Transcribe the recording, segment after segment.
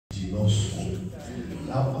iginosco.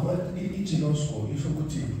 Now, iginosco, if you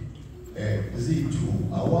put it, I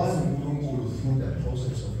was through the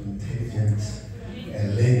process of intelligence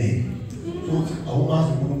and learning. So, I was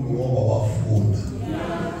more about food.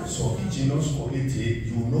 So, iginosco,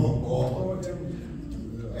 you know God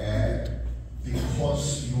because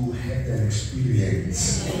you had an experience.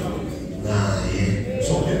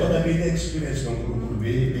 So, the experience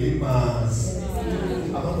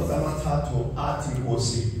abantu amathathu athi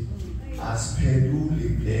Nkosi asiphendule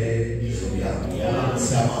le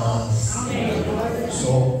so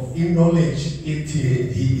in knowledge he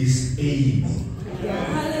is able.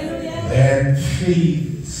 Then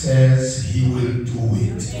faith says he will do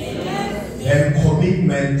it. Then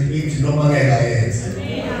commitment it no mangeka yenze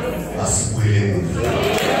asibuyele.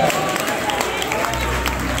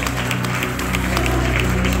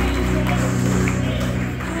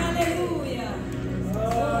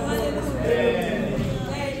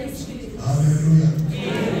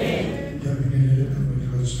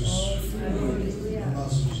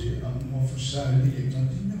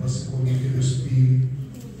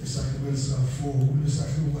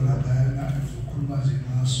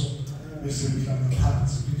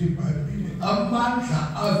 Amandla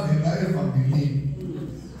avela evangelini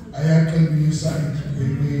ayaqinisa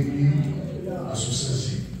inhliziyo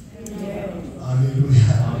asusezini.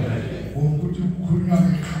 Haleluya. Ukuthi ukukhulunywa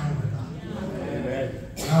ngeqhawe la.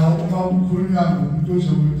 Amen. Uma ukukhulunywa ngomuntu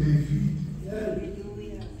ozokuthi efile.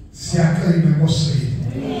 Siyaqina ngosini.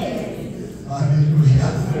 Haleluya.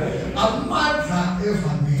 Amandla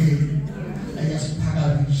evangelini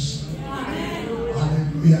ayasiphakamisa.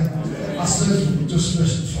 Haleluya. Asenza ukuthi sibe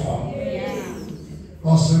strong.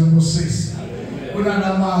 Masango says, kuna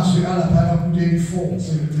namazwi alaphana ku-24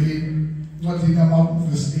 17 ncwadini yamaHubo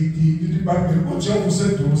verse 18 ithi iBhayibheli uJehova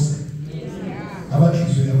useduze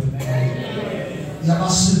abahlizwe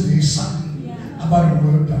yabasindisa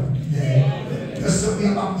abanomoya odabukileyo bese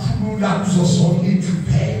uyabakhulula kuzo zonke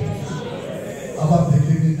inhlupheko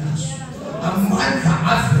ababhekene nazo. Amandla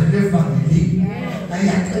avela evangelini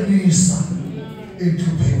ayaqinisa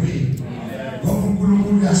enhluphekweni ngoba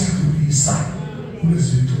uNkulunkulu uyasidlulisa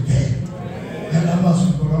kulezinto phela. Yalamazwi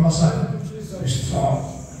ngokaMasango strong.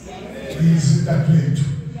 Please that way to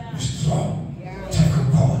strong. Take a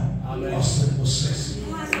call. Masango says.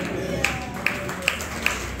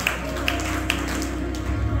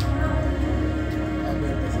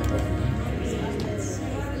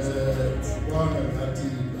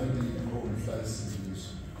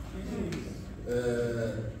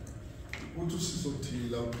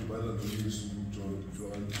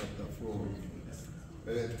 John chapter 4.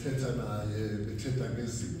 Bethetha naye bethetha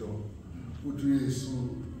ngezinto uthi uYesu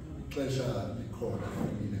ixesha likhona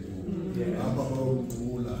ngile apha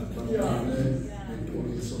bawucula bamile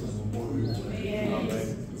ngentomiso namomoya.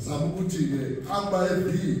 Amen. Zama ukuthi ke aba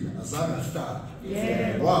ephila azange ahlala.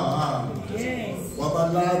 Wahamba.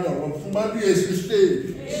 Wabalanda wafumana uYesu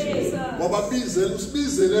ihleli. Wababizela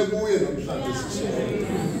usibizele kuye namhlanje sisho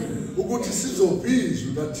ukuthi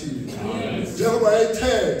sizobizwa kaThixo. Njengoba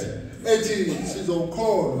ethethe ethi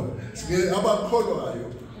sizokholwa abakholwayo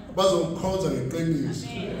bazomkhonza ngeqiniso.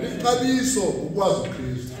 Ixabiso ukwazi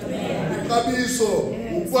uKristu. Ixabiso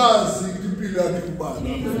ukwazi impilo yakhe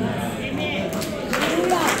kubani.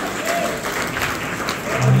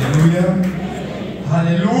 Hallelujah.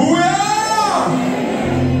 Hallelujah.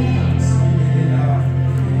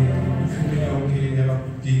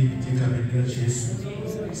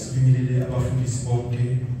 Sibingelele abafundisi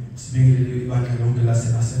bonke, sibingelele ibandla lonke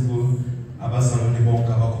laseMasango, abazalwane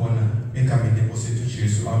bonke abakhona egameni lenkosi yethu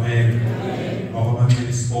Jesu. Amen. Ngoba manje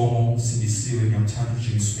isibongo sindisiwe ngiyamthanda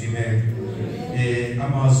uJesu. Amen.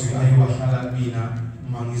 Amazwi ayewahlala mina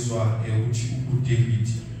mangizwa ukuthi uDavid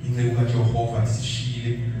inceku kaJehova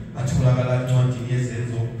isishile atholakala encwadini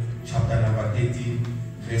yezenzo chapter number 13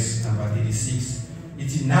 verse number 36.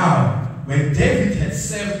 It's now when David had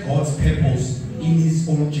served God's purpose in his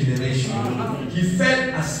own generation, he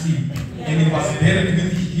fell asleep and he was buried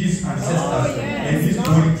with his ancestors and his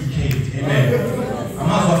body decayed. Amen.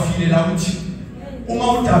 Amazwa file la ukuthi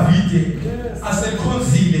uma uDavide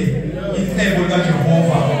asekhonzile icebo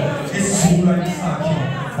likaJehova esizukulwaneni sakhe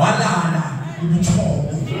walala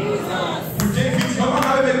ubuthongo. uDavid noma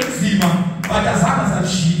ngabe bekunzima badazana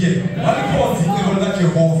sashike walikhonza icebo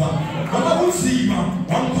likaJehova noma kunzima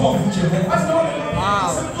wamkhonza uJehova.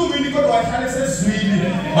 Semtumini kodwa wahlala esezwini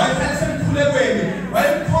wahlala semkhulekweni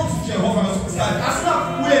wayemkhonza uJehova ngasokusathi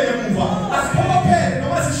asinakubuye emuva asiphuma phela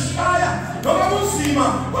noma sishaya noma kunzima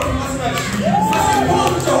kodwa masingajiki asikhonza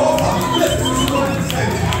uJehova kulesisikole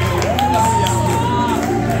sethu.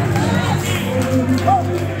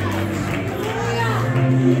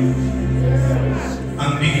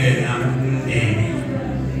 Ambigile na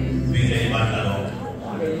bigile ibandla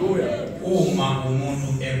uma umuntu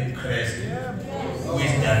ebuKristu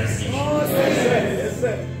wisdom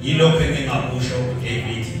yilokho engingakusho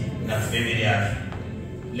uDavid nafamily yakhe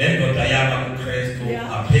le ndoda yaba uKristu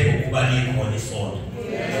apheke ukuba likhona isondo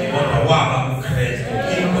kodwa waba uKristu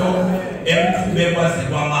into emkhube kwaze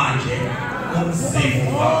kwamanje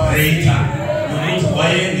umzimba wabreaker ukuthi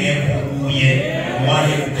wayengekho kuye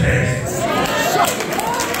waye uKristu.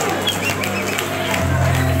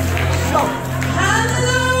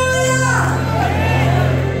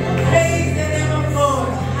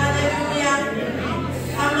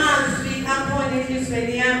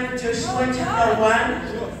 Joshua chapter 1,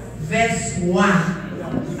 verse 1.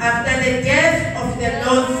 After the death of the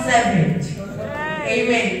Lord's servant,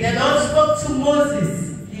 amen, the Lord spoke to Moses,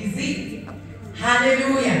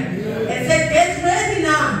 hallelujah, and said, get ready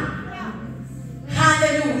now,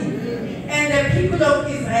 hallelujah, and the people of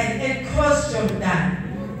Israel and cross Jordan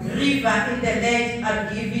River in the land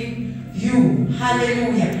I'm giving you,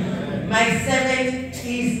 hallelujah. My servant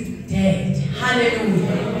is dead,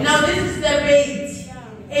 hallelujah. Now this is the bait.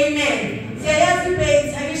 Amen. Siyayazi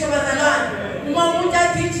bait akisho bazalwane uma umuntu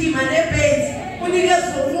agijima nebait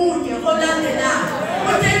unikeza umunye olandela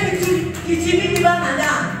uthi gijimini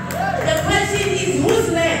bangala. The question is who's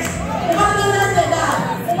next? Ubani olandela?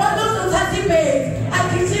 Ubani ozothatha ibait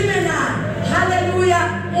agijime na? Hallelujah.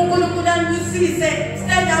 uNkulunkulu anibusise.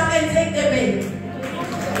 Stand up and take the bait.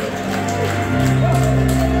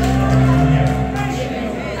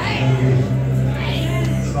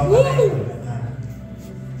 Woo!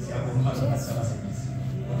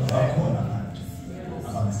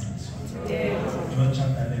 John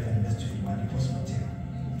chapter 11 verse 21 it was Matthew.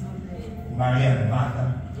 Maria and Martha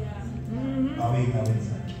away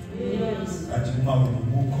zawenzake. Kathi uma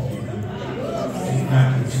ubukhona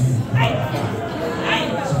unake tu.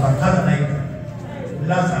 So bakhala nayo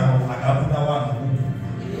Lazarus akabulawa ngokuthi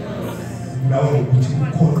ulawo ukuthi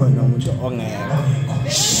ukhona umuntu ongekho.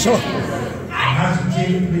 Sho. Ngathi nje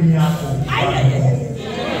impini yakho wakho.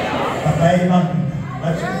 Babayi bami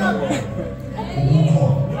bathi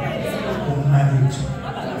ubukhona.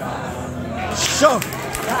 Sure.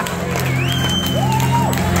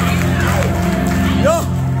 Yo.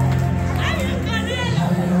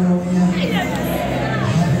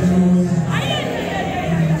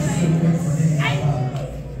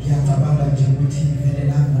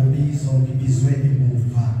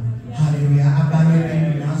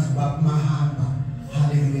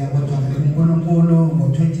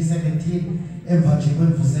 Emva nje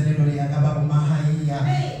kwemvuselelo yakababa uMahaya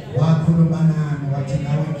wakhuluma nami wathi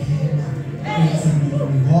nawe ngena ezimini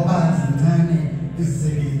ngoba zincane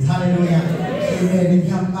izisebenzi. Haleluya. Amen.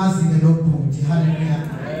 Ngiyamazi ngelobhuti. Haleluya.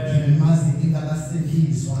 Ngimazi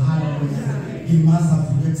ingakasindiswa. Haleluya. Ngimazi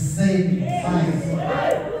avuke ekuseni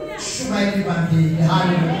 5 shumayeli bandini.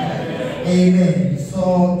 Haleluya. Amen. So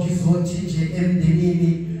ngizothi nje emndenini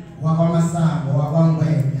wakwaMasango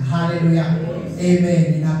wakwaNgwenya. Haleluya. Amen.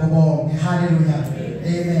 Nabo bonke. Hallelujah.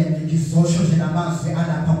 Amen. Ngizosho nje namazwi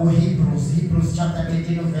alapha kuHebrews chapter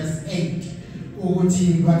 18 verse 8 ukuthi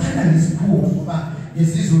kwathanda ngesikhulu ngoba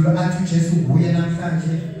ngesizulu athi uJesu nguye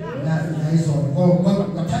namhlanje la izolo.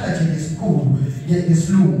 Kwathanda nje ngesikhulu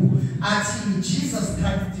ngesilungu athi Jesus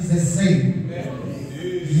Christ is the same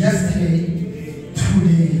yesterday,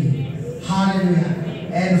 today, hallelujah,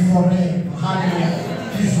 and forever. Hallelujah.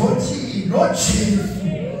 Ngizothi lo Jesu,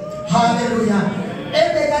 hallelujah,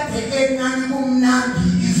 ebekade enani kumnandi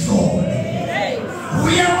izolo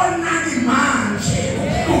uyaonani manje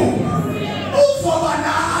uzoba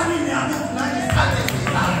nani nami isikhathi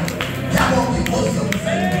esizayo. Yabonga inkosi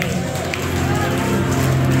yomsebenzi.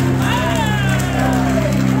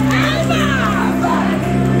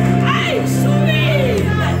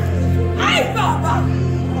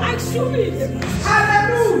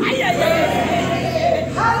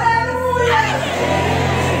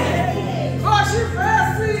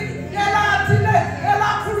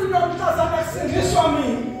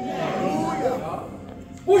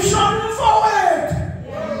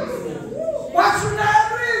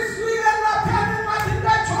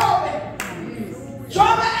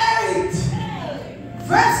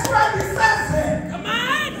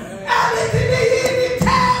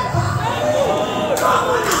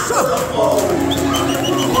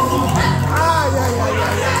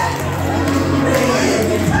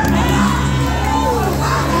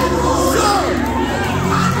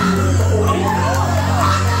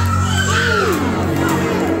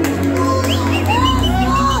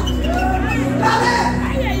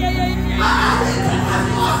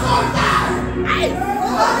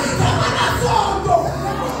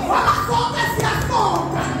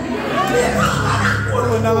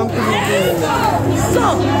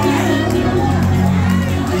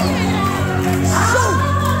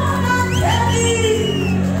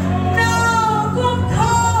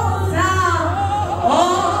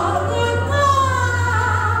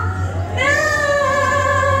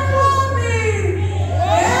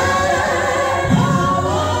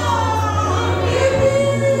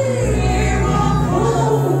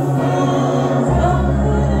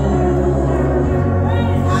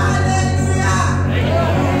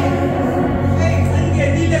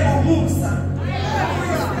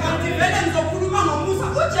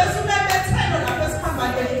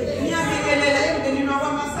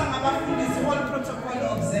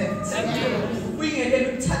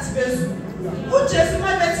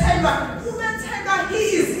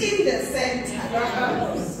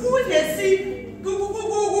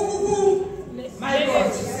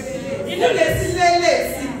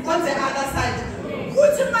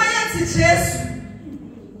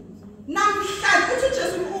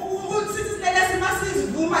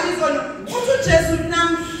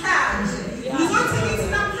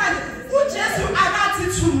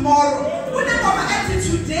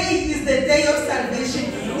 today